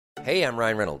Hey, I'm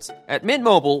Ryan Reynolds. At Mint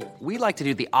Mobile, we like to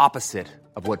do the opposite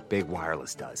of what Big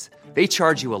Wireless does. They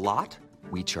charge you a lot,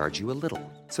 we charge you a little.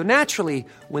 So naturally,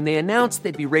 when they announced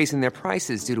they'd be raising their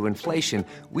prices due to inflation,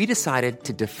 we decided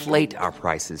to deflate our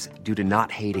prices due to not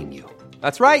hating you.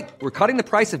 That's right. We're cutting the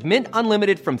price of Mint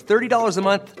Unlimited from $30 a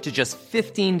month to just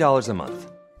 $15 a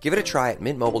month. Give it a try at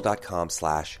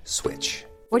mintmobile.com/switch.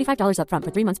 $45 up front for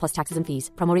 3 months plus taxes and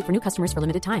fees. Promo rate for new customers for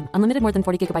limited time. Unlimited more than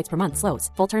 40 gigabytes per month. Slows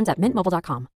full terms at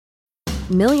mintmobile.com.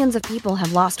 Millions of people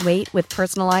have lost weight with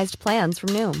personalized plans from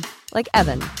Noom. Like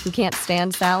Evan, who can't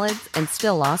stand salads and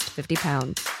still lost 50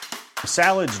 pounds.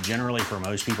 Salads generally for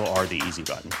most people are the easy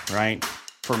button, right?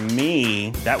 For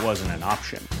me, that wasn't an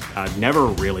option. I never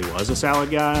really was a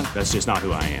salad guy. That's just not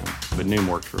who I am. But Noom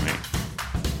worked for me.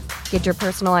 Get your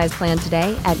personalized plan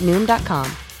today at Noom.com.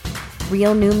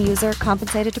 Real Noom user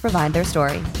compensated to provide their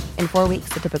story. In 4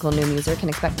 weeks, the typical Noom user can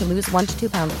expect to lose 1 to 2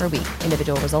 pounds per week.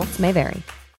 Individual results may vary.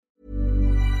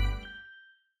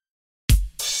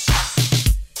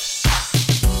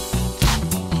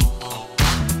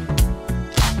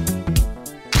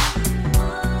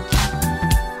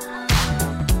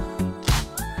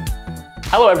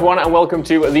 Hello everyone and welcome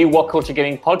to the What Culture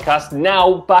Gaming podcast,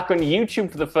 now back on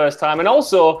YouTube for the first time and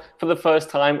also for the first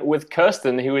time with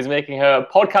Kirsten, who is making her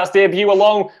podcast debut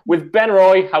along with Ben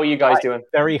Roy. How are you guys doing?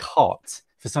 Very hot.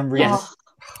 For some reason, Yes.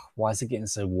 Why is it getting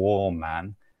so warm,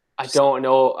 man? I don't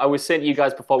know. I was saying to you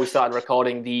guys before we started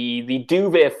recording, the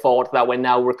duvet fort that we're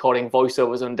now recording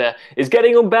voiceovers under is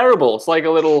getting unbearable. It's like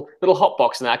a little hot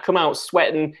box in there. I come out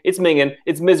sweating. It's minging.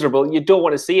 It's miserable. You don't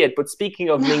want to see it. But speaking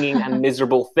of minging and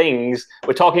miserable things,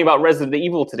 we're talking about Resident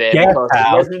Evil today because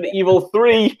Resident Evil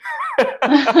 3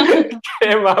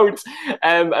 came out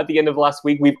at the end of last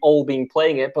week. We've all been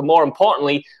playing it. But more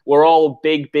importantly, we're all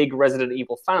big Resident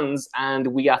Evil fans. And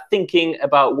we are thinking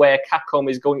about where Capcom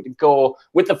is going to go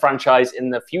with the franchise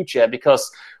in the future,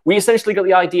 because we essentially got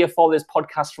the idea for this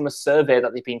podcast from a survey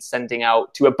that they've been sending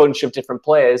out to a bunch of different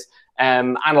players,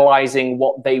 analyzing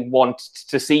what they want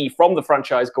to see from the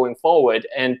franchise going forward.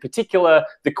 In particular,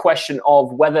 the question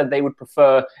of whether they would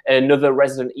prefer another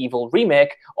Resident Evil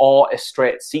remake or a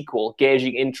straight sequel,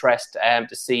 gauging interest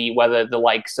to see whether the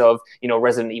likes of,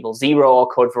 Resident Evil 0 or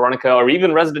Code Veronica or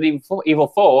even Resident Evil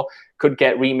 4 could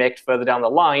get remaked further down the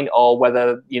line, or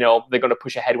whether, they're going to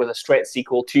push ahead with a straight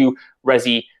sequel to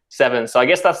Resi 7. So I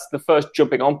guess that's the first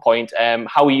jumping on point.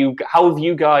 How have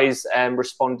you guys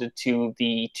responded to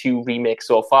the 2 remakes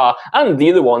so far, and the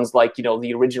other ones like,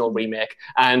 the original remake,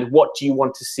 and what do you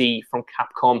want to see from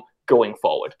Capcom going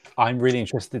forward? I'm really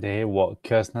interested to hear what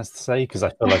Kirsten has to say, because I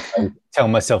feel like I tell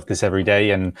myself this every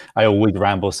day and I always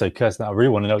ramble. So Kirsten, I really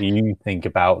want to know what you think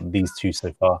about these 2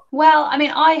 so far. Well,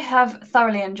 I have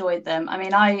thoroughly enjoyed them.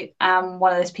 I am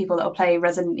one of those people that will play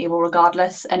Resident Evil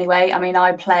regardless anyway.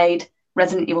 I played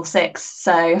Resident Evil 6,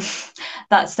 so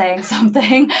that's saying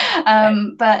something.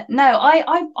 But no,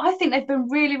 I think they've been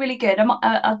really, really good.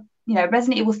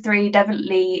 Resident Evil 3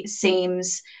 definitely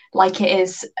seems like it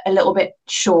is a little bit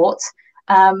short.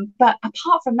 But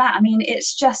apart from that,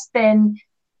 it's just been,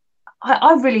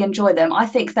 I really enjoy them. I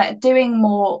think that doing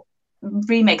more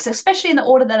remakes, especially in the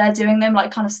order that they're doing them,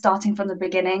 like kind of starting from the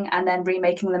beginning and then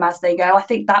remaking them as they go, I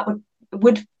think that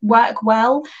would work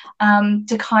well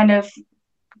to kind of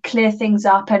clear things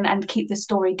up and keep the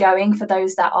story going for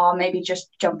those that are maybe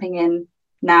just jumping in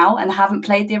now and haven't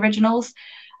played the originals.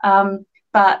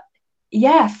 But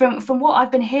yeah, from what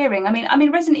I've been hearing,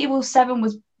 Resident Evil 7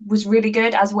 was really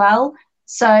good as well.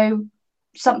 So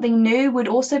something new would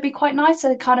also be quite nice.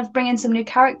 So kind of bring in some new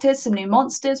characters, some new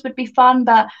monsters would be fun.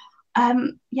 But I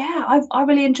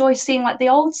really enjoy seeing like the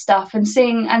old stuff and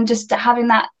just having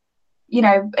that,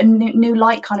 a new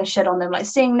light kind of shed on them. Like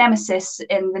seeing Nemesis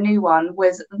in the new one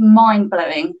was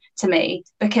mind-blowing to me,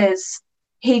 because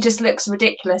he just looks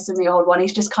ridiculous in the old one.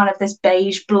 He's just kind of this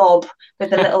beige blob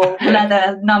with a little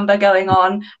leather number going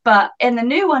on. But in the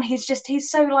new one, he's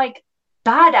so like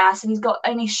badass,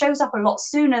 and he shows up a lot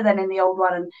sooner than in the old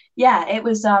one. And yeah, it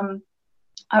was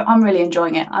I'm really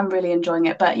enjoying it.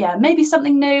 But yeah, maybe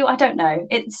something new. I don't know.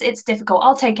 It's difficult.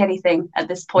 I'll take anything at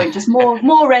this point. Just more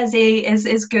Resi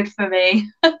is good for me.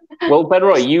 Well, Ben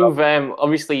Roy, you've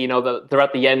obviously they're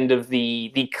at the end of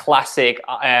the classic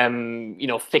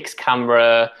fixed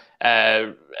camera,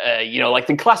 like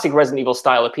the classic Resident Evil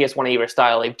style, the PS1 era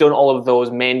style. They've done all of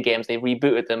those main games. They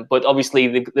rebooted them, but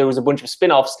obviously there was a bunch of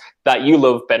spin-offs that you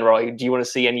love, Ben Roy. Do you want to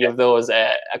see any of those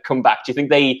come back? Do you think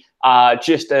they are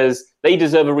they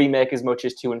deserve a remake as much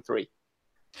as 2 and 3?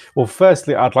 Well,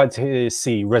 firstly, I'd like to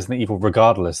see Resident Evil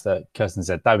Regardless, that Kirsten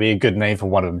said. That'd be a good name for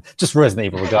one of them. Just Resident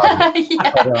Evil Regardless.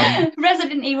 Yeah.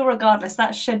 Resident Evil Regardless.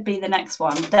 That should be the next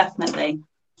one, definitely.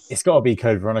 it's got to be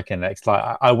Code Veronica next.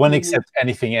 Like, I won't accept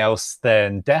anything else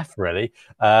than death, really.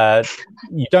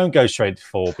 You don't go straight to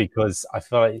 4 because I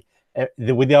feel like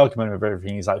with the argument of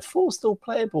everything is like 4 still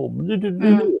playable.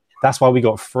 That's why we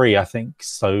got 3, I think,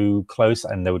 so close,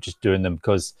 and they were just doing them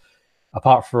because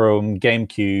apart from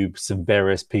GameCube, some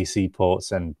various PC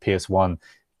ports and PS1,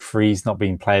 3's not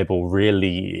been playable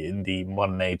really in the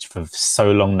modern age for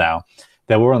so long now.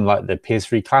 They were on like the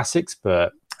PS3 classics,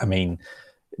 but I mean,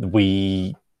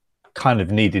 we kind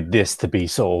of needed this to be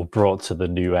sort of brought to the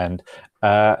new end.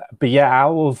 But yeah,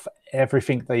 out of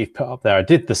everything that you've put up there, I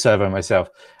did the survey myself,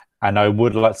 and I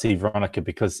would like to see Veronica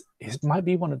because it might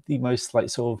be one of the most like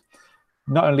sort of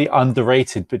not only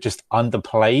underrated but just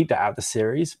underplayed out of the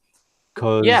series.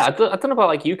 Yeah, I don't know about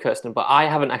like you, Kirsten, but I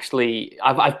haven't actually.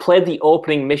 I've played the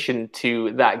opening mission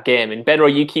to that game, and Benro,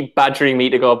 you keep badgering me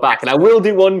to go back, and I will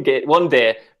do one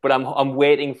day. But I'm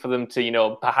waiting for them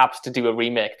to, perhaps to do a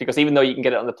remake, because even though you can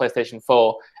get it on the PlayStation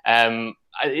 4,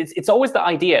 it's always the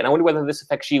idea, and I wonder whether this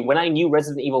affects you. When I knew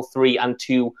Resident Evil 3 and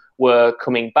 2 were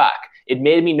coming back, it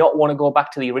made me not want to go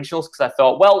back to the originals because I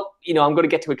thought, well, I'm going to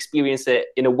get to experience it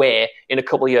in a way in a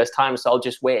couple of years' time, so I'll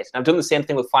just wait. And I've done the same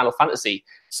thing with Final Fantasy.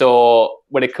 So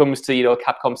when it comes to,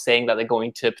 Capcom saying that they're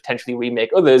going to potentially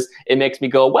remake others, it makes me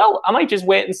go, well, I might just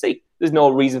wait and see. There's no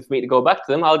reason for me to go back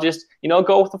to them. I'll just,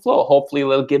 go with the flow. Hopefully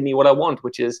they'll give me what I want,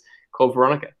 which is Code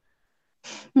Veronica.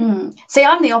 See,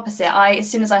 I'm the opposite. As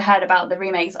soon as I heard about the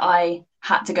remakes, I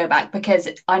had to go back because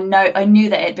I knew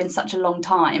that it had been such a long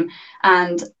time,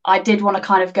 and I did want to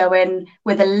kind of go in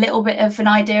with a little bit of an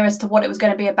idea as to what it was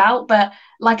going to be about. But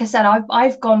like I said,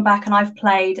 I've gone back and I've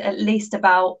played at least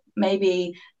about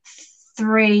maybe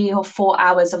 3 or 4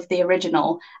 hours of the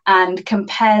original and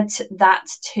compared that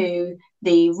to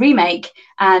the remake,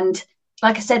 and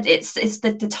like I said, it's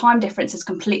the time difference is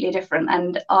completely different.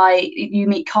 And you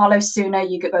meet Carlos sooner,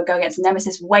 you go against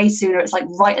Nemesis way sooner. It's like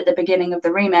right at the beginning of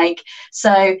the remake.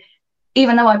 So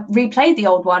even though I replayed the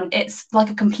old one, it's like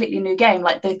a completely new game.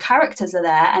 Like the characters are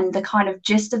there and the kind of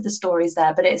gist of the story is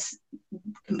there, but it's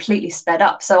completely sped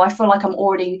up. So I feel like I'm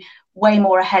already way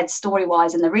more ahead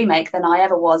story-wise in the remake than I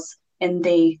ever was in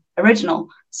the original.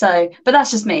 So, but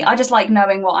that's just me. I just like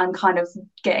knowing what I'm kind of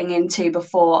getting into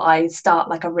before I start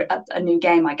like a new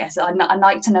game, I guess. I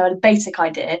like to know a basic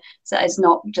idea, so it's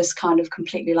not just kind of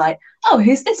completely like, oh,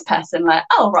 who's this person? Like,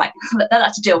 oh, right,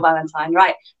 that's Jill Valentine,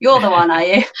 right? You're the one, are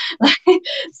you?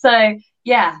 So,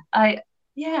 yeah, I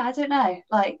don't know.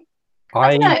 Like,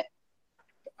 I don't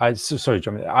know. Sorry,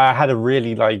 John. I had a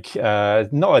really not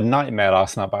a nightmare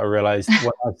last night, but I realized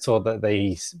when I saw that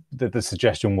the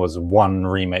suggestion was one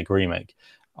remake.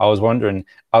 I was wondering,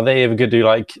 are they ever going to do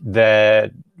like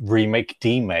their remake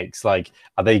demakes? Like,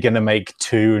 are they going to make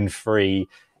 2 and 3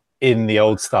 in the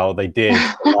old style they did,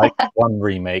 like one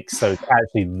remake? So it's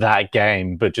actually that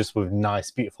game, but just with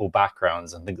nice, beautiful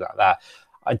backgrounds and things like that.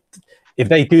 If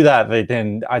they do that,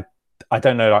 then I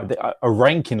don't know, like a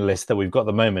ranking list that we've got at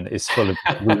the moment is full of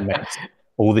remakes,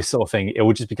 all this sort of thing. It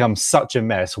will just become such a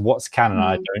mess. What's canon,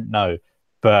 I don't know.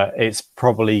 But it's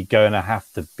probably going to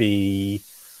have to be,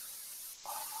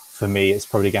 for me, it's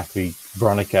probably going to have to be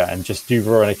Veronica, and just do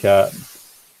Veronica,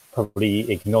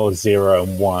 probably ignore 0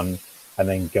 and 1, and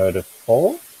then go to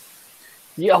 4.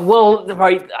 Yeah, well,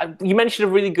 right. You mentioned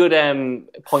a really good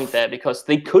point there, because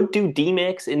they could do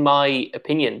demakes, in my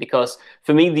opinion, because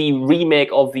for me, the remake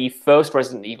of the first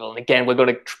Resident Evil, and again, we're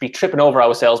going to be tripping over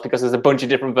ourselves because there's a bunch of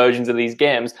different versions of these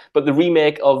games, but the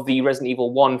remake of the Resident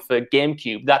Evil 1 for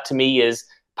GameCube, that to me is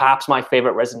perhaps my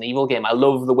favorite Resident Evil game. I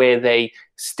love the way they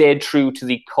stayed true to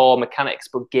the core mechanics,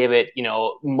 but gave it,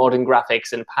 modern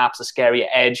graphics and perhaps a scarier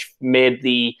edge, made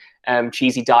the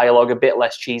cheesy dialogue a bit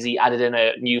less cheesy, added in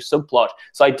a new subplot.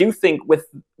 So I do think with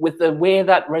the way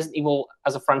that Resident Evil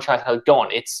as a franchise has gone,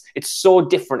 it's so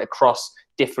different across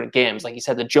different games. Like you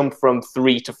said, the jump from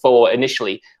 3 to 4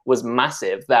 initially was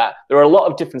massive, that there are a lot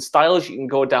of different styles. You can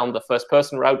go down the first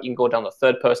person route, you can go down the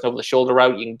third person over the shoulder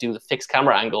route, you can do the fixed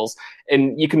camera angles,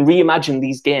 and you can reimagine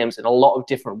these games in a lot of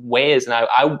different ways. And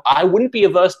I wouldn't be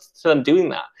averse to them doing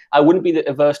that. I wouldn't be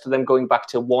averse to them going back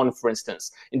to 1, for instance,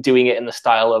 and doing it in the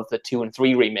style of the 2 and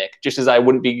 3 remake, just as I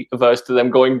wouldn't be averse to them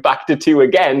going back to 2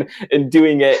 again and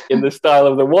doing it in the style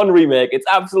of the 1 remake. It's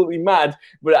absolutely mad,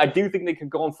 but I do think they could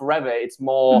go on forever. It's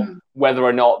more whether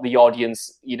or not the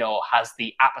audience, has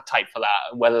the appetite for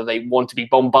that, whether they want to be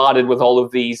bombarded with all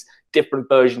of these different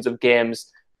versions of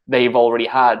games they've already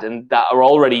had and that are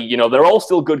already, they're all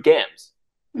still good games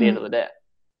at the end of the day.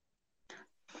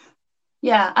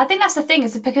 Yeah, I think that's the thing,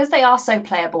 is because they are so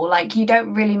playable, like you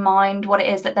don't really mind what it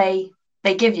is that they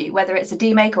give you, whether it's a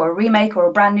demake or a remake or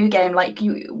a brand new game. Like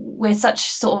we're such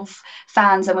sort of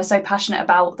fans and we're so passionate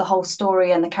about the whole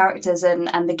story and the characters and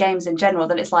the games in general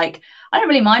that it's like, I don't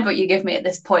really mind what you give me at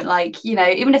this point. Like, you know,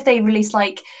 even if they release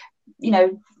like, you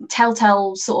know,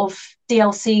 Telltale sort of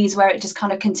DLCs where it just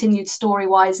kind of continued story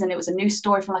wise and it was a new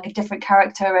story from like a different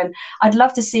character, and I'd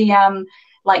love to see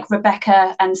like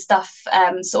Rebecca and stuff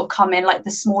sort of come in, like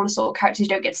the smaller sort of characters you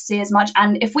don't get to see as much.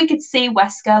 And if we could see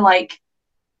Wesker like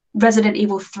Resident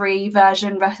Evil 3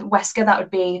 version Wesker, that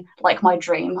would be like my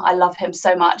dream. I love him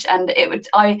so much, and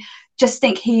I just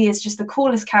think he is just the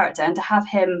coolest character, and to have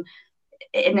him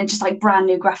in just like brand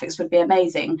new graphics would be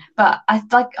amazing. But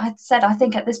like I said, I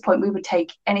think at this point we would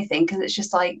take anything, because it's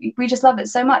just like we just love it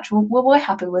so much. We're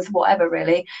happy with whatever,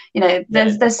 really. You know,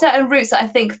 there's certain routes that I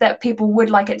think that people would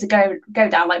like it to go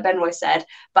down, like Benroy said,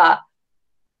 but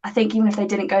I think even if they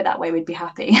didn't go that way, we'd be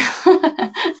happy.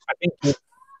 I think if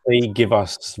they give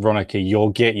us, Veronica, you'll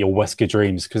get your Wesker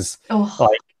dreams, because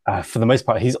for the most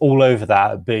part, he's all over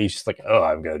that, but he's just like, oh,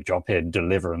 I'm going to drop in,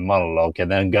 deliver a monologue,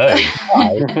 and then go.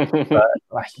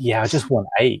 But I just want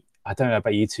 8. I don't know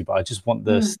about you two, but I just want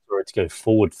the story to go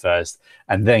forward first,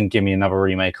 and then give me another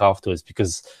remake afterwards,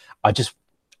 because I just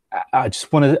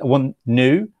want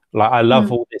new. Like, I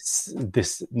love all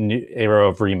this new era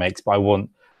of remakes, but I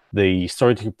want the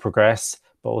story to progress.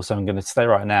 But also, I'm going to say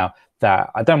right now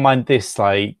that I don't mind this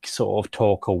like sort of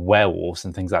talk of werewolves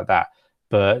and things like that,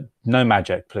 but no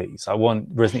magic, please. I want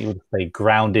Resident Evil to stay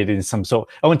grounded in some sort.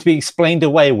 I want it to be explained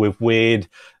away with weird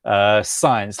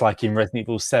science, like in Resident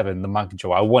Evil 7, the mind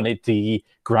control. I want it to be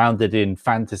grounded in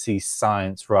fantasy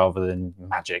science rather than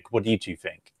magic. What do you two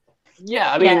think?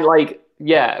 Yeah, I mean,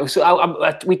 So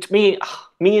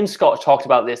me and Scott talked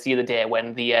about this the other day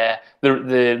when the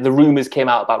rumors came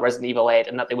out about Resident Evil 8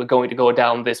 and that they were going to go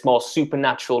down this more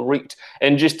supernatural route.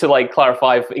 And just to like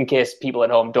clarify, in case people at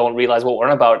home don't realize what we're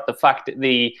on about, the fact that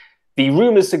the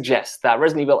rumors suggest that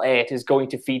Resident Evil 8 is going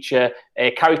to feature a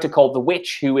character called the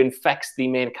Witch who infects the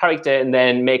main character and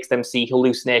then makes them see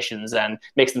hallucinations and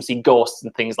makes them see ghosts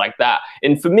and things like that.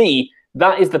 And for me,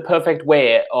 that is the perfect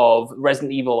way of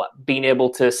Resident Evil being able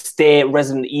to stay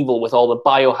Resident Evil with all the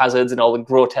biohazards and all the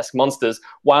grotesque monsters,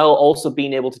 while also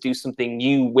being able to do something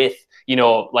new with, you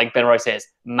know, like Benroy says,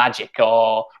 magic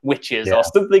or witches or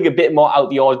something a bit more out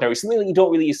the ordinary, something that you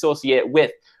don't really associate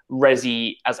with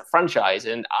Resi as a franchise.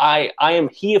 And I am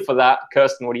here for that.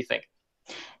 Kirsten, what do you think?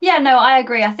 Yeah, no, I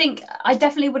agree. I think I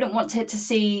definitely wouldn't want it to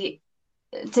see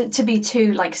to be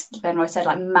too, like Benroy said,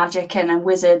 like magic and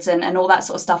wizards and all that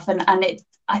sort of stuff, and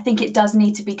I think it does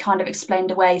need to be kind of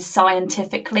explained away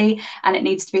scientifically, and it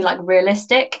needs to be like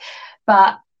realistic.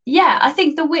 But yeah, I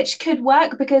think the witch could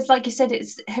work, because like you said,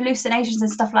 it's hallucinations and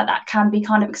stuff like that can be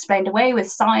kind of explained away with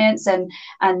science and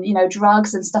you know,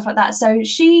 drugs and stuff like that, so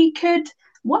she could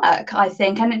work, I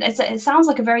think, and it sounds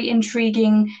like a very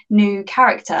intriguing new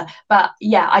character. But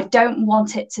yeah, I don't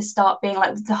want it to start being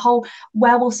like the whole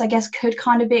werewolves, I guess, could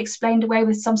kind of be explained away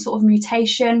with some sort of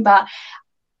mutation, but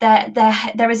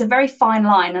there is a very fine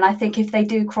line, and I think if they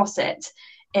do cross it,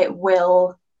 it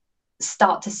will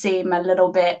start to seem a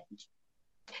little bit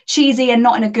cheesy, and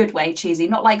not in a good way cheesy,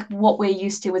 not like what we're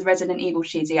used to with Resident Evil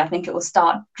cheesy. I think it will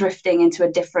start drifting into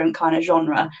a different kind of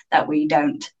genre that we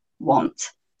don't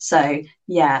want. So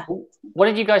yeah. What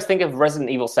did you guys think of Resident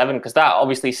Evil 7? Because that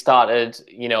obviously started,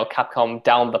 you know, Capcom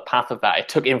down the path of that. It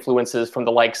took influences from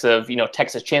the likes of, you know,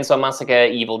 Texas Chainsaw Massacre,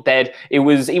 Evil Dead. It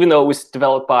was, even though it was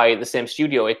developed by the same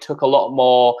studio, it took a lot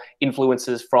more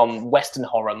influences from Western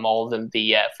horror more than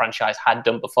the franchise had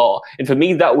done before. And for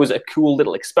me, that was a cool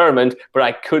little experiment, but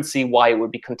I could see why it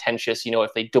would be contentious, you know,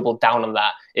 if they doubled down on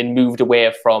that and moved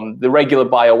away from the regular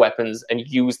bioweapons and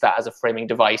used that as a framing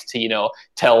device to, you know,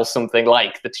 tell something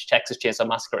like the Texas Chainsaw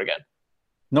Massacre again.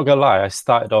 Not gonna lie, I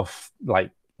started off like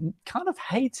kind of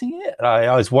hating it.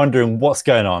 I was wondering what's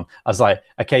going on. I was like,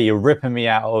 okay, you're ripping me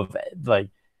out of like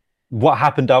what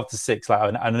happened after 6.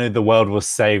 Like, I know the world was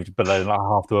saved, but then like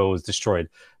half the world was destroyed.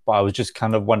 But I was just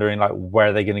kind of wondering like, where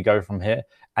are they going to go from here?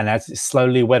 And as it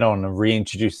slowly went on and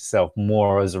reintroduced itself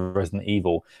more as a Resident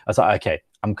Evil, I was like, okay,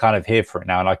 I'm kind of here for it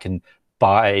now, and I can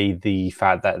buy the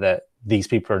fact that these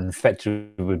people are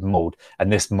infected with mold,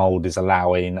 and this mold is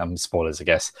allowing, spoilers, I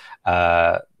guess,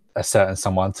 a certain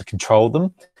someone to control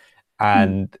them.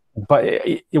 And but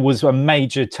it was a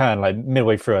major turn, like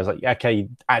midway through. I was like, okay,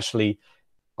 actually,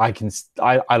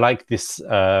 I like this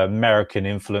American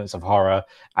influence of horror,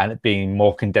 and it being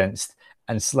more condensed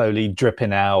and slowly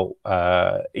dripping out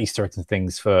Easter eggs and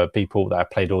things for people that have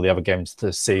played all the other games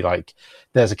to see. Like,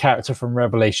 there's a character from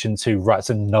Revelations who writes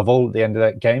a novel at the end of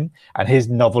that game, and his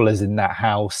novel is in that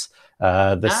house.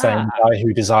 The same guy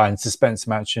who designed Suspense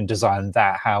Mansion designed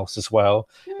that house as well.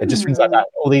 It just things like that.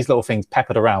 All these little things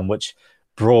peppered around, which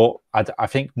brought, I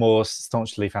think, more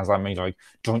staunch Leaf fans like me, like,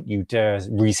 don't you dare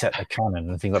reset the canon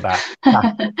and things like that.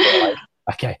 Like,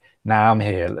 okay, now I'm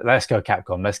here. Let's go,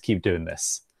 Capcom. Let's keep doing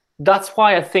this. That's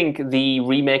why I think the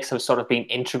remakes have sort of been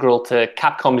integral to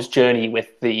Capcom's journey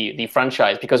with the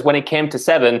franchise, because when it came to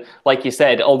 7, like you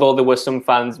said, although there were some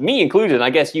fans, me included, and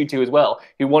I guess you too as well,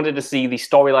 who wanted to see the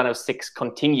storyline of 6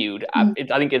 continued, I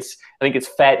think it's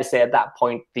fair to say at that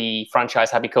point the franchise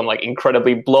had become like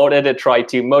incredibly bloated. It tried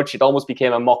too much. It almost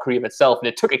became a mockery of itself, and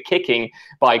it took a kicking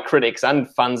by critics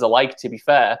and fans alike, to be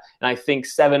fair. And I think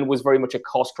 7 was very much a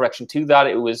course correction to that.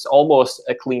 It was almost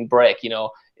a clean break, you know.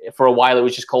 For a while, it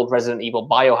was just called Resident Evil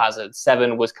Biohazard.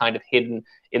 7 was kind of hidden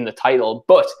in the title.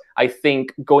 But I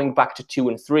think going back to 2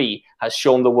 and 3 has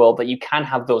shown the world that you can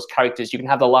have those characters. You can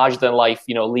have the larger-than-life,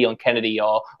 you know, Leon Kennedy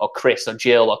or Chris or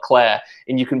Jill or Claire,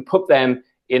 and you can put them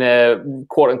in a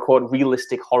quote-unquote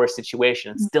realistic horror situation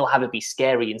and still have it be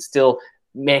scary and still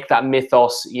make that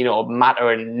mythos, you know, matter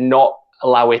and not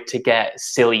allow it to get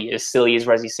silly as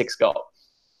Resi 6 got.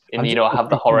 And, you know,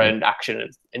 have the horror and action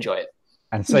and enjoy it.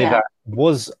 And say that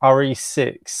was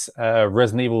RE6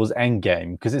 Resident Evil's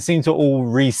endgame, because it seemed to all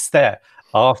reset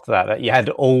after that. You had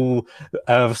all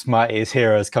Earth's mightiest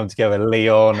heroes come together,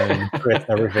 Leon and Chris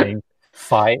and everything,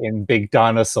 fighting Big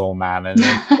Dinosaur Man, and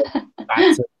then back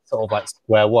to sort of like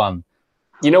square one.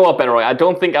 You know what, Benroy? I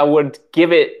don't think I would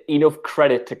give it enough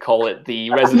credit to call it the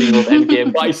Resident Evil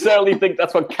endgame, but I certainly think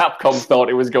that's what Capcom thought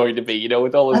it was going to be, you know,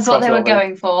 with all this. That's what they were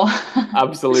going for.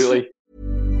 Absolutely.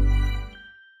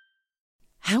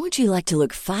 How would you like to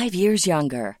look 5 years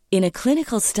younger? In a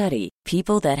clinical study,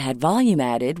 people that had volume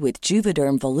added with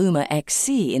Juvederm Voluma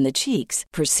XC in the cheeks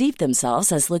perceived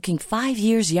themselves as looking 5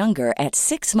 years younger at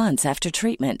 6 months after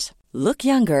treatment. Look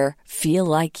younger, feel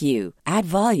like you. Add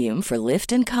volume for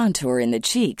lift and contour in the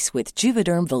cheeks with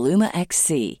Juvederm Voluma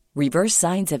XC. Reverse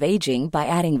signs of aging by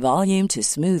adding volume to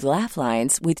smooth laugh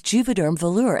lines with Juvederm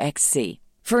Volure XC.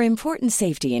 For important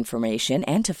safety information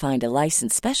and to find a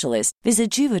licensed specialist,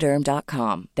 visit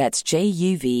Juvederm.com. That's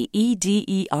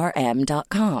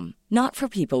JUVEDERM.com. Not for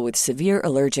people with severe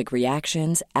allergic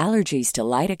reactions, allergies to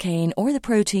lidocaine, or the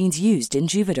proteins used in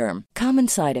Juvederm. Common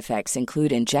side effects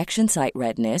include injection site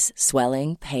redness,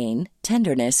 swelling, pain,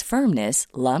 tenderness, firmness,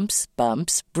 lumps,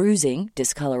 bumps, bruising,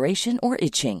 discoloration, or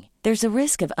itching. There's a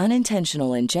risk of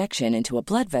unintentional injection into a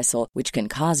blood vessel, which can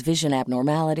cause vision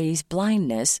abnormalities,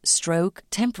 blindness, stroke,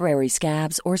 temporary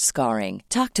scabs, or scarring.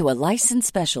 Talk to a licensed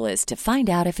specialist to find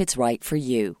out if it's right for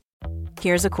you.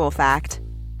 Here's a cool fact.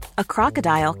 A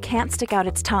crocodile can't stick out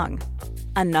its tongue.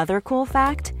 Another cool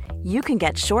fact, you can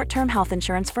get short-term health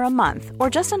insurance for a month or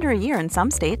just under a year in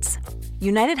some states.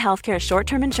 United Healthcare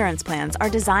short-term insurance plans are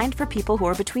designed for people who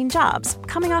are between jobs,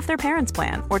 coming off their parents'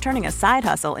 plan, or turning a side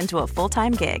hustle into a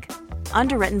full-time gig.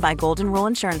 Underwritten by Golden Rule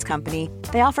Insurance Company,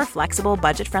 they offer flexible,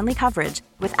 budget-friendly coverage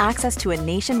with access to a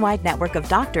nationwide network of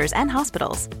doctors and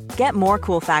hospitals. Get more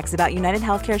cool facts about United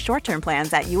Healthcare short-term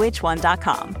plans at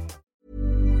uh1.com.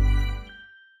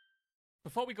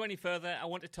 Before we go any further, I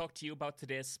want to talk to you about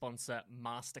today's sponsor,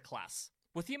 Masterclass.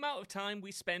 With the amount of time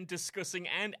we spend discussing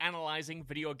and analysing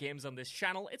video games on this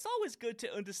channel, it's always good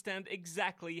to understand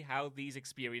exactly how these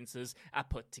experiences are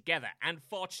put together. And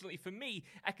fortunately for me,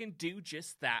 I can do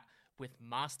just that with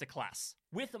Masterclass.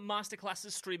 With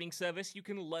Masterclass's streaming service, you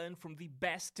can learn from the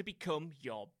best to become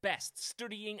your best,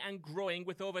 studying and growing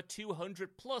with over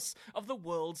 200 plus of the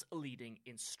world's leading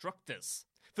instructors.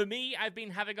 For me, I've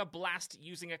been having a blast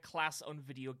using a class on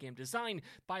video game design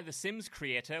by The Sims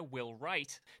creator Will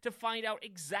Wright to find out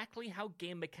exactly how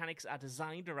game mechanics are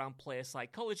designed around player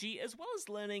psychology, as well as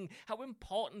learning how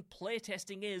important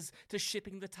playtesting is to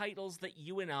shipping the titles that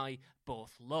you and I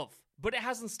both love. But it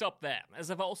hasn't stopped there, as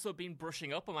I've also been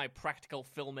brushing up on my practical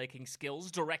filmmaking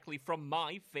skills directly from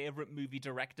my favourite movie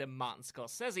director Martin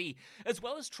Scorsese, as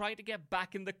well as trying to get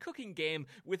back in the cooking game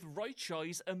with Roy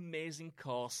Choi's amazing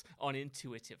course on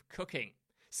intuitive cooking.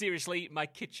 Seriously, my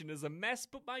kitchen is a mess,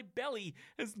 but my belly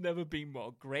has never been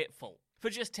more grateful. For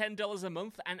just $10 a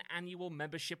month, an annual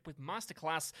membership with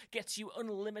Masterclass gets you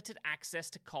unlimited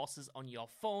access to courses on your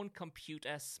phone,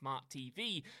 computer, smart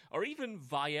TV, or even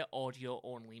via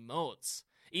audio-only modes.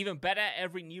 Even better,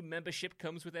 every new membership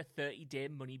comes with a 30-day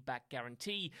money-back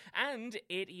guarantee, and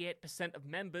 88% of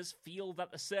members feel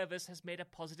that the service has made a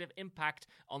positive impact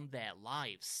on their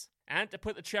lives. And to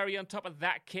put the cherry on top of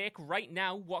that cake, right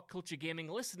now, What Culture Gaming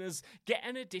listeners get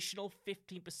an additional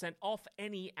 15% off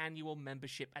any annual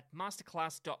membership at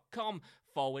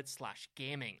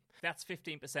masterclass.com/gaming. That's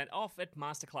 15% off at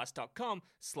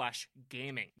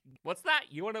masterclass.com/gaming. What's that?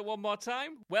 You want it one more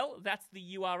time? Well, that's the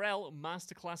URL,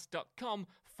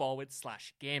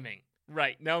 masterclass.com/gaming.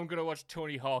 Right, now I'm going to watch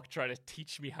Tony Hawk try to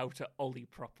teach me how to ollie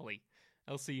properly.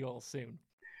 I'll see you all soon.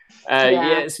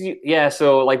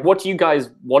 So like, what do you guys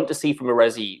want to see from a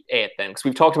Resi 8 then? Because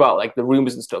we've talked about like the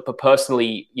rumors and stuff, but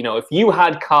personally, you know, if you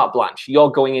had carte blanche, you're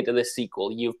going into this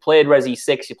sequel, you've played Resi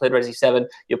 6, you played Resi 7,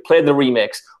 you've played the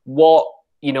remakes, what,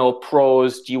 you know,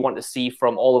 pros do you want to see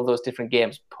from all of those different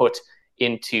games put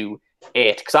into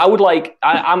 8? Because I would like,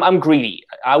 I'm greedy.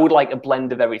 I would like a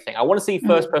blend of everything. I want to see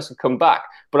first person come back,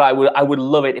 but I would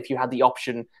love it if you had the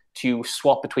option to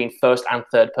swap between first and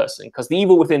third person. Because The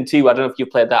Evil Within 2, I don't know if you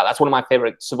played that. That's one of my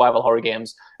favorite survival horror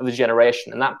games of the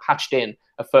generation, and that patched in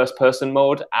a first person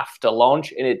mode after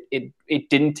launch, and it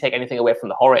didn't take anything away from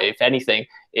the horror. If anything,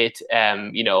 it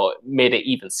made it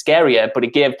even scarier. But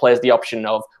it gave players the option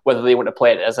of whether they want to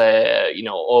play it as a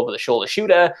over the shoulder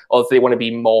shooter or if they want to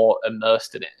be more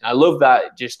immersed in it. And I love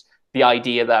that, just the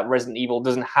idea that Resident Evil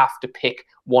doesn't have to pick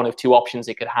one of two options;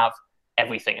 it could have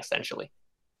everything essentially.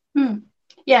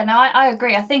 Yeah, no, I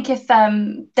agree. I think if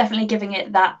definitely giving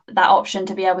it that option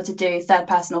to be able to do third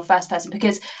person or first person,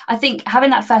 because I think having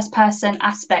that first person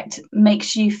aspect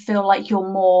makes you feel like you're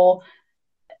more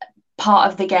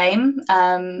part of the game,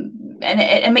 and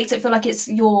it makes it feel like it's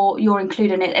you're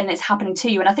included in it and it's happening to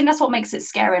you. And I think that's what makes it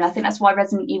scary. And I think that's why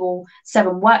Resident Evil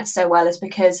 7 worked so well, is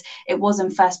because it was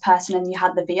in first person and you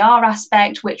had the VR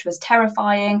aspect, which was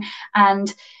terrifying.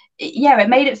 And yeah, it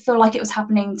made it feel like it was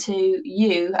happening to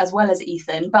you as well as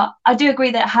Ethan. But I do agree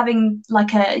that having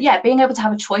being able to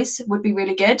have a choice would be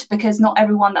really good, because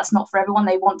that's not for everyone.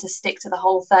 They want to stick to the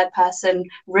whole third person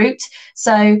route.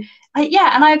 So and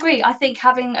I agree. I think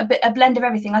having a blend of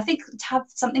everything, I think to have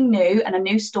something new and a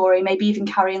new story, maybe even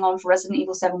carrying on for Resident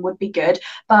Evil 7 would be good.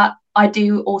 But I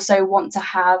do also want to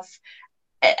have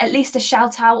at least a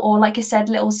shout out, or like I said,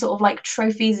 little sort of like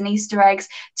trophies and Easter eggs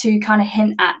to kind of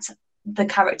hint at the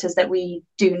characters that we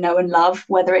do know and love,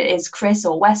 whether it is Chris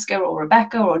or Wesker or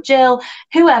Rebecca or Jill,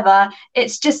 whoever.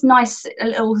 It's just nice, a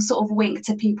little sort of wink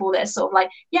to people that are sort of like,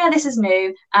 yeah, this is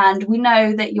new and we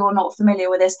know that you're not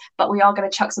familiar with this, but we are going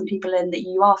to chuck some people in that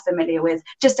you are familiar with,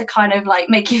 just to kind of like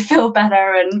make you feel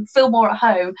better and feel more at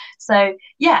home. So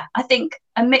yeah, I think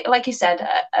like you said,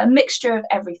 a mixture of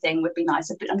everything would be nice.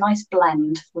 A nice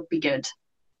blend would be good.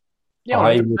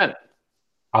 Yeah,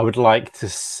 I would like to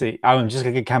see, I'm just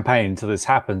going to campaign until this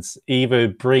happens. Either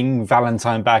bring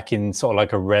Valentine back in sort of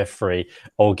like a referee,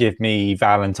 or give me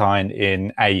Valentine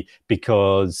in 8,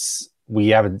 because we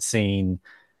haven't seen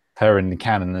her in the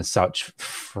canon as such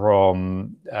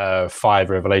from 5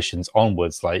 Revelations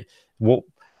onwards. Like, what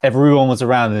everyone was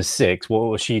around in 6,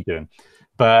 what was she doing?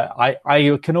 But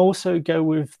I can also go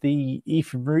with the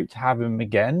Ethan route to have him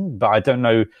again, but I don't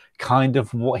know kind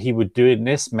of what he would do in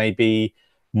this. Maybe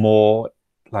more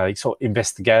like sort of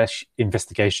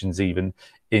investigations even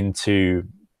into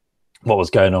what was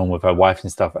going on with her wife and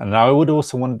stuff. And I would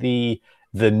also want the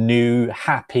new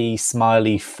happy,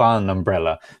 smiley, fun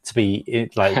Umbrella to be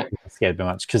like scared very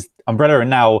much, because Umbrella are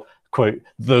now, quote,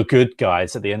 the good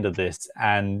guys at the end of this,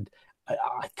 and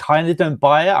I kind of don't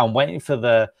buy it. I'm waiting for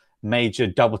the major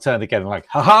double turn again, like,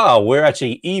 haha, we're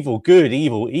actually evil, good,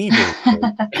 evil.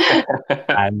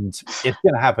 And it's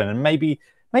gonna happen. And maybe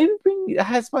bring,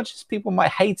 as much as people might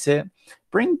hate it,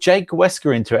 bring Jake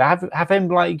Wesker into it. Have him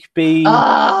like be.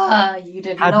 You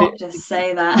did not just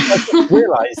say that. I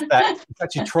realised that it's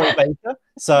actually Troy Baker.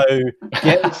 So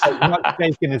get as much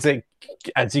bacon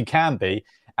as you can be,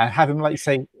 and have him like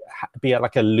say be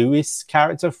like a Lewis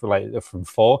character from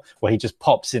 4, where he just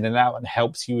pops in and out and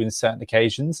helps you in certain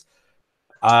occasions.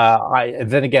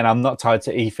 Then again, I'm not tied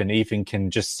to Ethan. Ethan can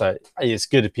just it's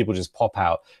good if people just pop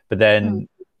out, but then.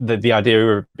 The idea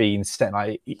of being set in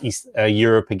like East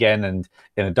Europe again and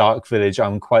in a dark village,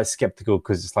 I'm quite skeptical,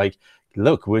 because it's like,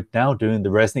 look, we're now doing the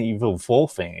Resident Evil 4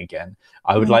 thing again.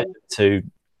 I would like to,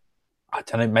 I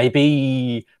don't know,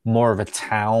 maybe more of a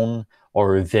town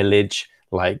or a village.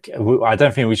 Like, I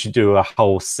don't think we should do a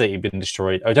whole city being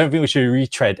destroyed. I don't think we should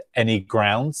retread any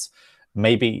grounds.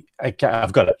 Maybe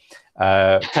I've got it.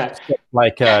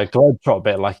 Like a globetrot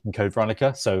bit, like in Code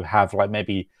Veronica. So have like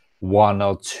maybe 1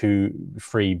 or 2,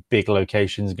 3 big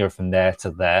locations and go from there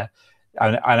to there.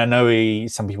 And I know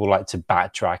some people like to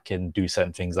backtrack and do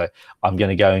certain things, like, I'm going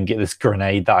to go and get this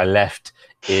grenade that I left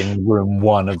in room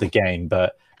 1 of the game,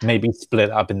 but maybe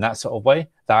split up in that sort of way.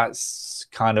 That's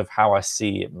kind of how I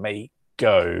see it may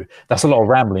go. That's a lot of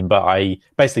rambling, but I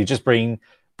basically just bring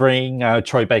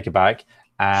Troy Baker back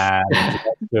and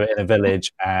do it in a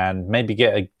village, and maybe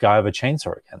get a guy with a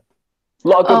chainsaw again. A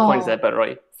lot of good points there, but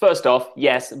right. First off,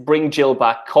 yes, bring Jill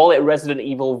back. Call it Resident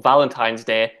Evil Valentine's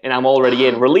Day, and I'm already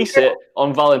in. Release it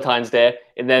on Valentine's Day,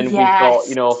 and then we've got,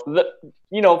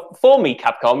 for me,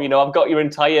 Capcom, I've got your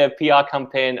entire PR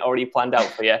campaign already planned out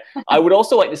for you. I would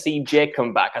also like to see Jake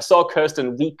come back. I saw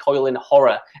Kirsten recoil in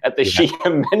horror at the sheer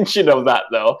mention of that,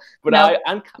 though. But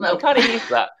I'm kind of used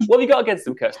to that. What have you got against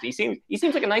him, Kirsten? He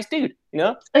seems like a nice dude,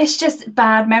 It's just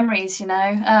bad memories,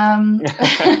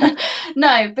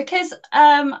 No, because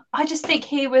I just think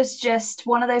he was just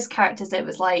one of those characters that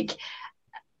was like,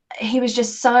 he was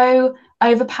just so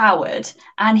overpowered,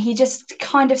 and he just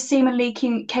kind of seemingly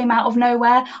came out of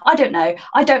nowhere. I don't know.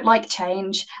 I don't like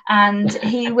change, and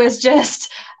he was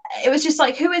just. It was just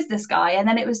like, who is this guy? And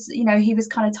then it was, he was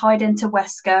kind of tied into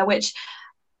Wesker, which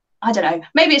I don't know.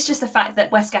 Maybe it's just the fact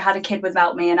that Wesker had a kid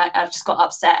without me, and I just got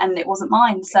upset, and it wasn't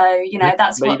mine. So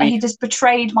that's what he just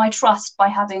betrayed my trust by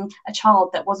having a child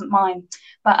that wasn't mine.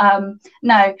 But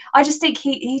no, I just think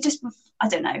he just. I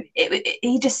don't know.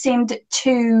 He just seemed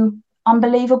too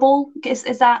unbelievable.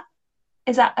 Is that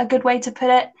a good way to put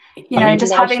it?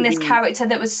 Just having this character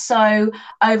that was so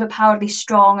overpoweredly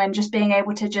strong, and just being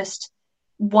able to just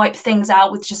wipe things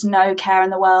out with just no care in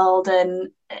the world,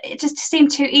 and it just seemed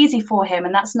too easy for him.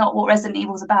 And that's not what Resident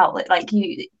Evil's about. Like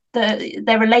they're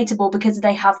relatable because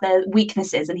they have their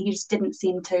weaknesses, and he just didn't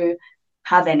seem to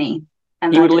have any.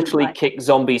 And he would literally kick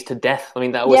zombies to death. I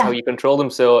mean, that was how you control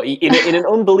them. So in an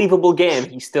unbelievable game,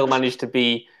 he still managed to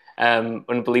be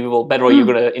unbelievable. Benroy, you're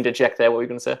going to interject there. What were you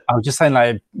going to say? I was just saying,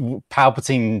 like,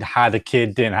 Palpatine had a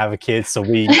kid, didn't have a kid. So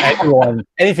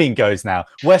anything goes now.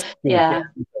 West, a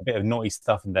bit of naughty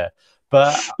stuff in there.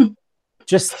 But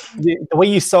just the way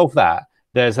you solve that,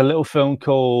 there's a little film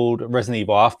called Resident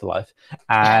Evil Afterlife.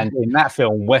 And in that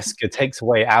film, Wesker takes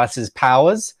away Alice's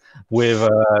powers with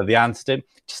the antidote.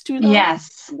 Just do that.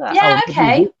 Yes. Yeah,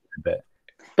 okay.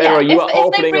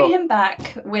 If they bring him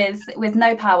back with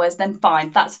no powers, then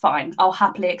fine. That's fine. I'll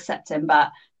happily accept him.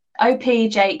 But OP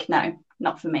Jake, no,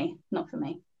 not for me. Not for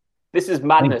me. This is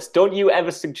madness. Don't you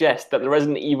ever suggest that the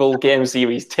Resident Evil game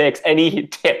series takes any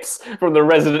tips from the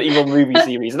Resident Evil movie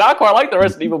series. And I quite like the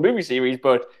Resident Evil movie series,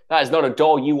 but that is not a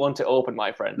door you want to open,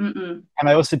 my friend. Mm-mm. And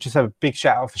I also just have a big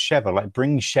shout out for Sheva. Like,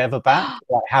 bring Sheva back.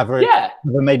 Like, have her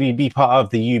maybe be part of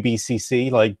the UBCC,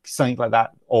 like something like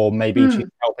that. Or maybe she's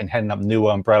helping heading up New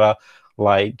Umbrella.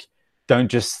 Like, don't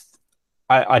just...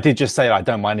 I did just say I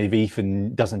don't mind if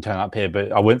Ethan doesn't turn up here,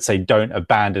 but I wouldn't say don't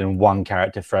abandon one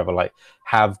character forever. Like,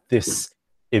 have this,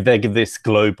 if they give this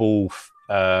global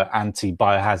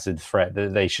anti-biohazard threat,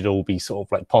 that they should all be sort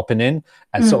of like popping in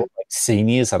and sort of like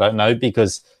seniors. I don't know,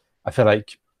 because I feel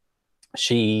like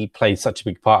she played such a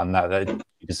big part in that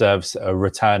she deserves a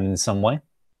return in some way.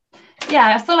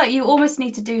 Yeah, I feel like you almost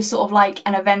need to do sort of like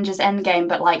an Avengers Endgame,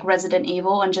 but like Resident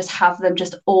Evil, and just have them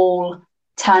just all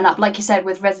turn up, like you said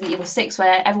with Resident Evil 6,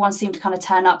 where everyone seemed to kind of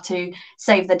turn up to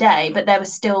save the day, but there were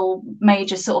still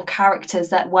major sort of characters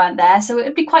that weren't there. So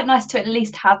it'd be quite nice to at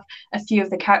least have a few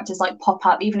of the characters like pop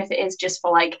up, even if it is just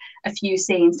for like a few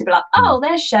scenes, to be like, oh,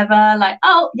 there's Sheva, like,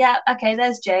 oh yeah, okay,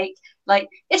 there's Jake. Like,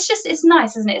 it's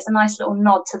nice, isn't it? It's a nice little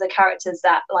nod to the characters,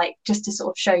 that like, just to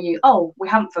sort of show you, oh, we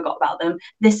haven't forgot about them,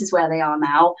 this is where they are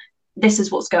now, this is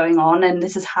what's going on, and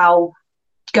this is how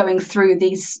going through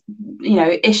these,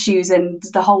 issues, and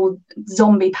the whole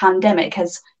zombie pandemic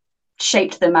has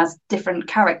shaped them as different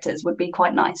characters. Would be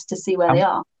quite nice to see where they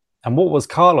are. And what was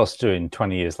Carlos doing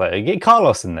 20 years later? Get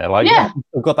Carlos in there. Like,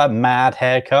 we've got that mad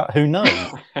haircut. Who knows?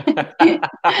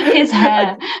 His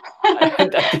hair.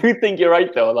 I do think you're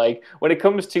right, though. Like, when it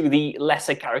comes to the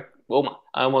lesser character,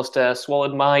 I almost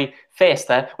swallowed my face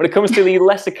there. When it comes to the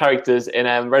lesser characters in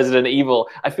Resident Evil,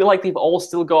 I feel like they've all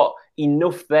still got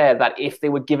enough there that if they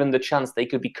were given the chance, they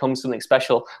could become something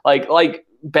special. Like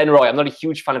Benroy, I'm not a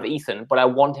huge fan of Ethan, but I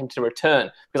want him to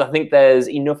return, because I think there's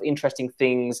enough interesting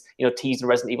things, teased in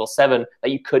Resident Evil 7, that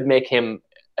you could make him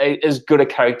as good a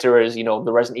character as,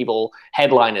 the Resident Evil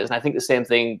headliners. And I think the same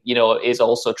thing, is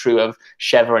also true of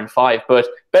Sheva and 5. But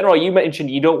Benroy, you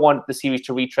mentioned you don't want the series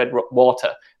to retread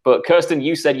water. But Kirsten,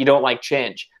 you said you don't like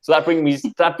change. So that brings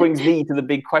me to the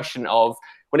big question of,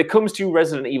 when it comes to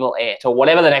Resident Evil 8, or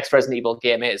whatever the next Resident Evil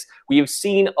game is, we have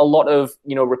seen a lot of,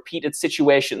 repeated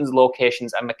situations,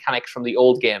 locations, and mechanics from the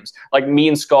old games. Like me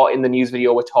and Scott in the news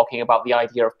video were talking about the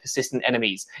idea of persistent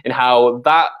enemies, and how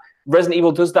that Resident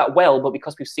Evil does that well, but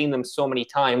because we've seen them so many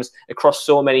times across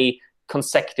so many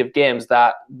consecutive games,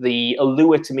 that the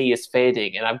allure to me is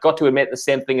fading. And I've got to admit, the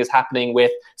same thing is happening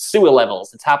with sewer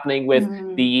levels. It's happening with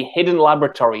the hidden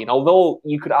laboratory. And although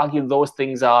you could argue those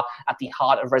things are at the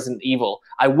heart of Resident Evil,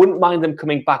 I wouldn't mind them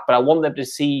coming back, but I want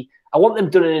them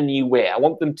done in a new way. I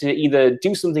want them to either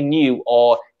do something new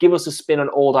or give us a spin on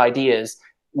old ideas.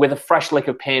 with a fresh lick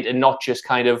of paint and not just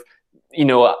kind of,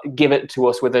 give it to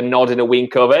us with a nod and a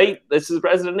wink of, hey, this is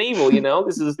Resident Evil,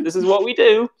 this is what we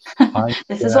do.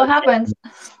 This is what happens.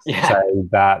 Yeah. So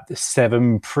that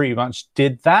 7 pretty much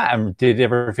did that and did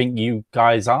everything you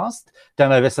guys asked. Don't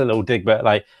know if it's a little dig, but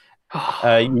like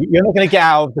you're not going to get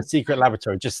out of the secret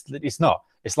laboratory. It's not.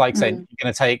 It's like saying you're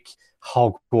going to take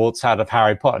Hogwarts out of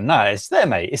Harry Potter. No, it's there,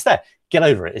 mate. It's there. Get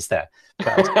over it. It's there.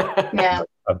 Yeah.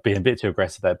 I've been a bit too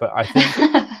aggressive there, but I think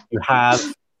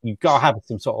you've got to have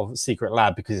some sort of secret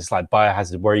lab because it's like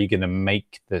Biohazard. Where are you going to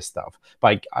make this stuff?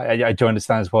 Like, I do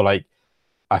understand as well. Like,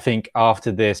 I think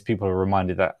after this, people are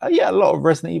reminded that, a lot of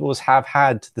Resident Evils have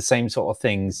had the same sort of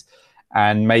things.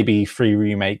 And maybe 3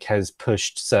 Remake has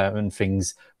pushed certain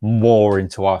things more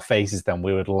into our faces than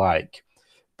we would like.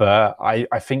 But I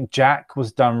think Jack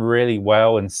was done really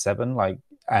well in 7.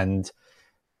 And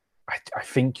I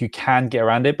think you can get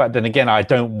around it. But then again, I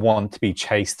don't want to be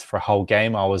chased for a whole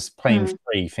game. I was playing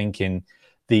 3 thinking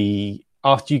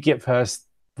after you get past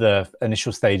the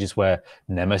initial stages where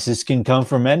Nemesis can come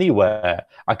from anywhere,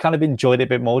 I kind of enjoyed it a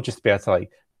bit more just to be able to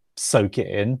soak it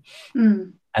in.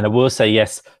 And I will say,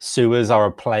 yes, sewers are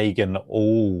a plague in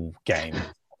all games,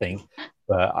 I think.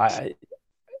 But I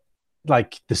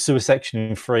like the sewer section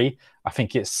in 3, I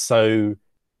think it's so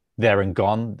there and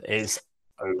gone. It's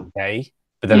okay.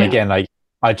 But then again,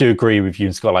 I do agree with you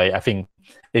and Scott. I think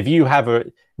if you have a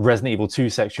Resident Evil 2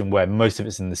 section where most of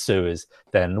it's in the sewers,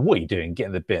 then what are you doing? Get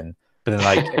in the bin. But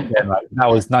then again, that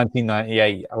was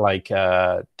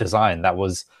 1998 design. That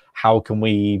was, how can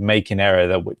we make an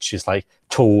area which is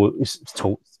tall,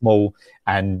 small,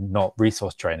 and not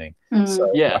resource draining?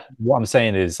 So what I'm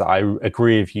saying is I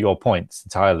agree with your points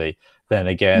entirely. Then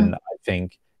again, I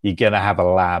think you're going to have a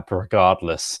lab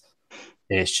regardless.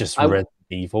 It's just Resident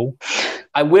Evil.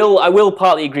 I will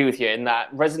partly agree with you in that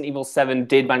Resident Evil 7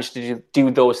 did manage to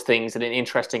do those things in an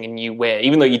interesting and new way.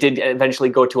 Even though you did eventually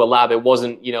go to a lab, it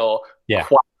wasn't,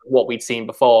 quite what we'd seen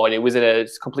before, and it was in a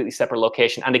completely separate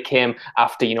location, and it came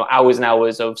after hours and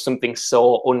hours of something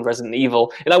so un-Resident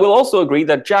Evil. And I will also agree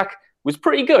that Jack was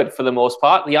pretty good for the most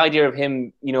part. The idea of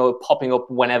him, popping up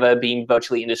whenever, being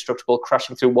virtually indestructible,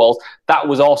 crashing through walls, that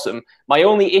was awesome. My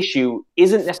only issue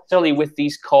isn't necessarily with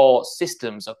these core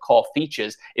systems or core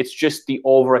features. It's just the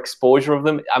overexposure of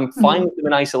them. I'm fine with them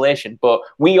in isolation, but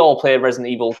we all play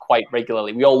Resident Evil quite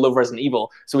regularly. We all love Resident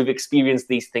Evil, so we've experienced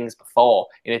these things before.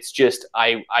 And it's just,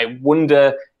 I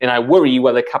wonder and I worry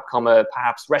whether Capcom are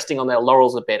perhaps resting on their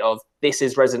laurels a bit of, this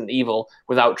is Resident Evil,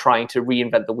 without trying to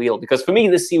reinvent the wheel. Because for me,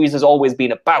 this series has always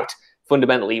been about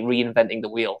fundamentally reinventing the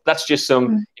wheel. That's just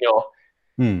some,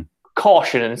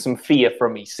 caution and some fear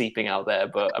from me seeping out there.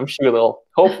 But I'm sure they'll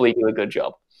hopefully do a good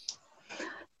job.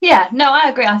 Yeah, no, I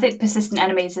agree. I think persistent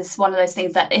enemies is one of those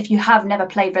things that if you have never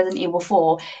played Resident Evil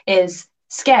 4 is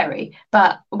scary.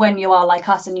 But when you are like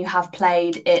us and you have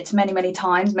played it many, many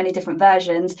times, many different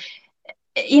versions,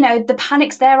 the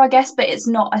panic's there, I guess, but it's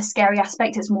not a scary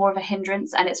aspect. It's more of a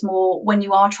hindrance, and it's more when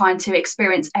you are trying to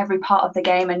experience every part of the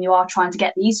game and you are trying to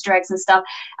get the Easter eggs and stuff,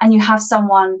 and you have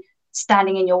someone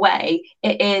standing in your way,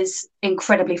 it is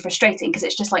incredibly frustrating because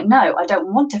it's just like, no, I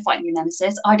don't want to fight new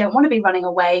Nemesis. I don't want to be running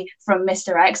away from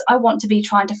Mr. X. I want to be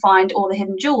trying to find all the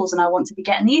hidden jewels, and I want to be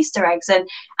getting the Easter eggs,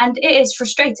 and it is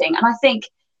frustrating. And I think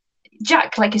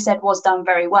Jack, like you said, was done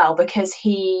very well because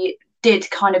he did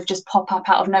kind of just pop up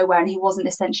out of nowhere, and he wasn't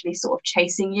essentially sort of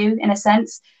chasing you in a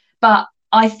sense. But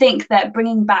I think that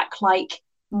bringing back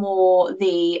more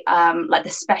the the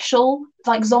special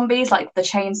zombies, like the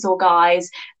chainsaw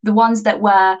guys, the ones that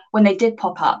were, when they did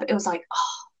pop up, it was like,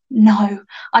 oh no,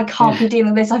 I can't be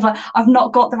dealing with this. I've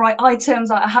not got the right items.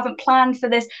 I haven't planned for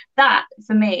this. That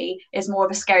for me is more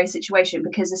of a scary situation,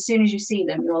 because as soon as you see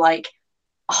them, you're like,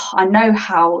 oh, I know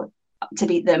how to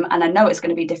beat them, and I know it's going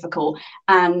to be difficult.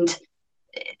 And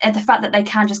the fact that they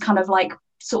can just kind of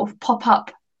sort of pop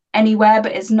up anywhere,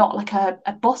 but it's not like a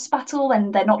boss battle,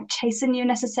 and they're not chasing you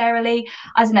necessarily.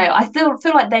 I don't know. I feel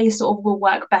like they sort of will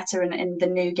work better in the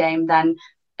new game than,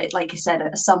 like you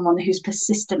said, someone who's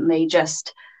persistently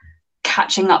just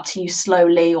catching up to you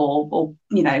slowly or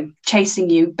chasing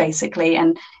you basically.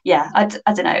 And yeah, I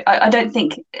don't know. I don't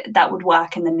think that would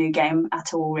work in the new game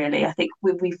at all. Really, I think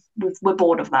we're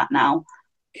bored of that now.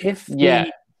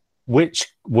 Witch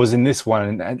was in this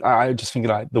one, and I just think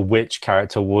the Witch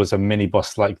character was a mini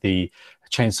boss like the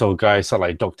chainsaw guy, so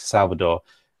like Dr. Salvador.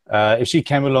 If she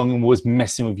came along and was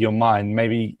messing with your mind,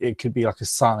 maybe it could be like a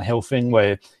Silent Hill thing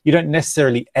where you don't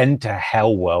necessarily enter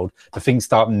Hell World, but things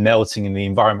start melting and the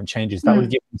environment changes. That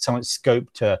would give them so much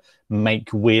scope to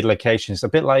make weird locations, a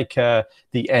bit like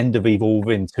the end of Evil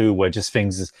Within 2, where just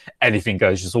anything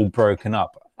goes just all broken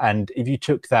up. And if you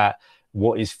took that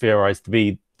what is theorized to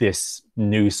be this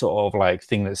new sort of like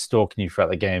thing that's stalking you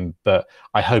throughout the game, but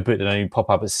I hope it only pop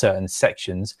up at certain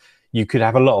sections. You could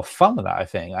have a lot of fun with that, I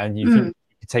think. And you could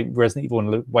take Resident Evil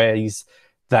in ways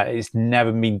that it's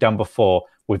never been done before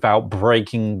without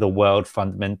breaking the world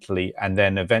fundamentally, and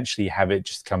then eventually have it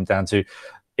just come down to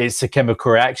it's a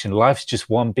chemical reaction. Life's just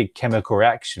one big chemical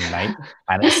reaction, mate.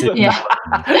 And it's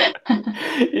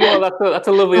that's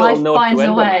a lovely little note to end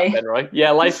on, then, right?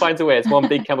 Yeah, life finds a way. It's one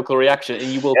big chemical reaction, and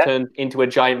you will turn into a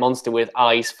giant monster with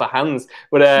eyes for hands.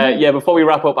 But before we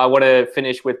wrap up, I want to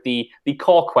finish with the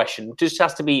core question. Just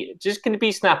going to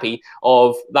be snappy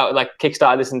of that, like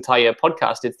kickstarted this entire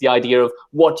podcast. It's the idea of,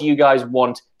 what do you guys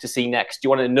want to see next? Do you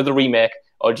want another remake,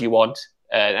 or do you want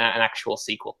an actual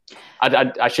sequel?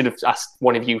 I should have asked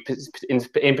one of you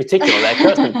in particular there.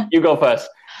 Kirsten, you go first.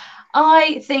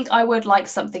 I think I would like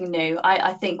something new.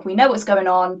 I think we know what's going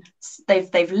on.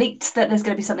 They've leaked that there's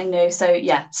going to be something new. So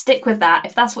yeah, stick with that.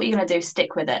 If that's what you're going to do,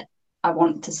 stick with it. I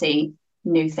want to see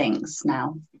new things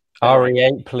now.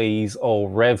 RE8, please, or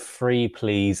Rev 3,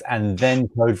 please, and then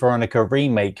Code Veronica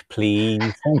remake, please.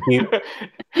 Thank you.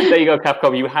 There you go,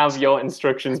 Capcom. You have your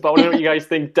instructions. But I want to know what you guys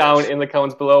think down in the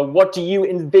comments below. What do you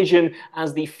envision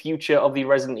as the future of the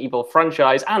Resident Evil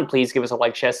franchise? And please give us a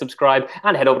like, share, subscribe,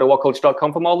 and head over to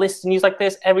whatculture.com for more lists and news like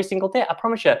this every single day. I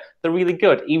promise you, they're really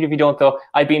good. Even if you don't, though,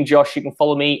 I've been Josh. You can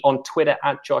follow me on Twitter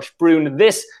at Josh Brune.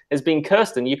 This has been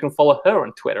Kirsten. You can follow her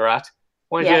on Twitter at...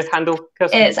 What is your handle,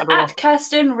 Kirsten? It's at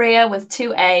Kirsten Rea with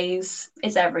 2 A's.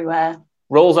 It's everywhere.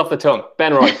 Rolls off the tongue.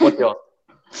 Ben Roy, what's yours?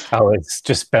 Oh, it's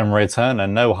just Ben Roy Turner.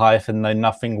 No hyphen, no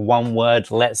nothing. One word.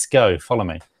 Let's go. Follow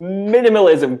me.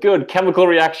 Minimalism. Good. Chemical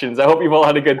reactions. I hope you've all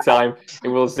had a good time,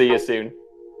 and we'll see you soon.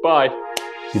 Bye.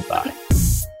 Goodbye.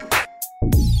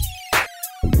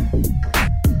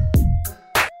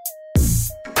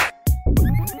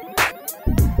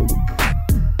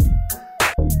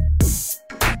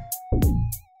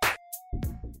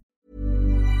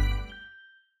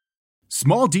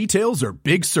 Small details are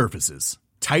big surfaces.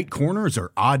 Tight corners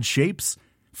are odd shapes.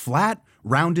 Flat,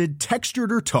 rounded,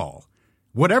 textured, or tall.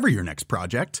 Whatever your next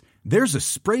project, there's a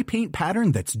spray paint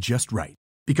pattern that's just right.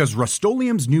 Because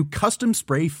Rust-Oleum's new Custom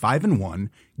Spray 5-in-1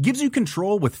 gives you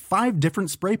control with 5 different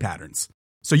spray patterns.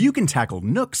 So you can tackle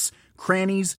nooks,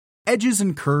 crannies, edges,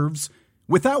 and curves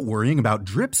without worrying about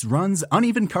drips, runs,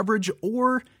 uneven coverage,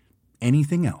 or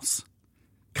anything else.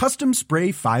 Custom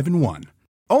Spray 5-in-1.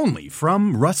 Only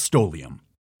from Rust-Oleum.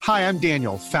 Hi, I'm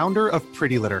Daniel, founder of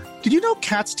Pretty Litter. Did you know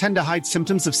cats tend to hide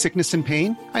symptoms of sickness and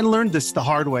pain? I learned this the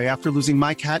hard way after losing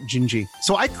my cat, Gingy.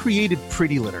 So I created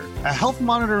Pretty Litter, a health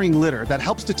monitoring litter that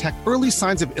helps detect early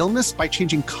signs of illness by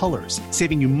changing colors,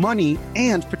 saving you money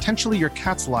and potentially your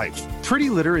cat's life. Pretty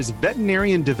Litter is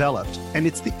veterinarian developed, and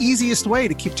it's the easiest way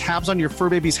to keep tabs on your fur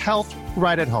baby's health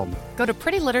right at home. Go to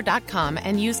prettylitter.com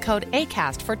and use code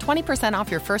ACAST for 20% off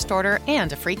your first order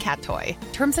and a free cat toy.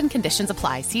 Terms and conditions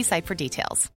apply. See site for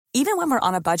details. Even when we're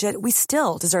on a budget, we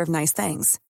still deserve nice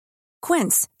things.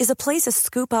 Quince is a place to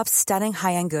scoop up stunning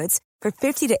high-end goods for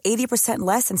 50 to 80%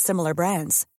 less than similar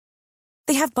brands.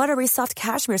 They have buttery soft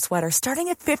cashmere sweaters starting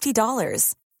at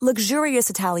 $50, luxurious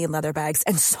Italian leather bags,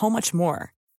 and so much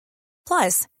more.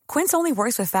 Plus, Quince only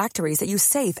works with factories that use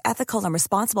safe, ethical, and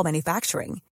responsible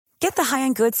manufacturing. Get the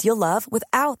high-end goods you'll love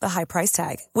without the high price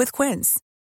tag with Quince.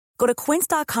 Go to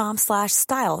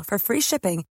quince.com/style for free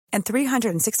shipping and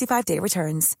 365-day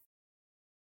returns.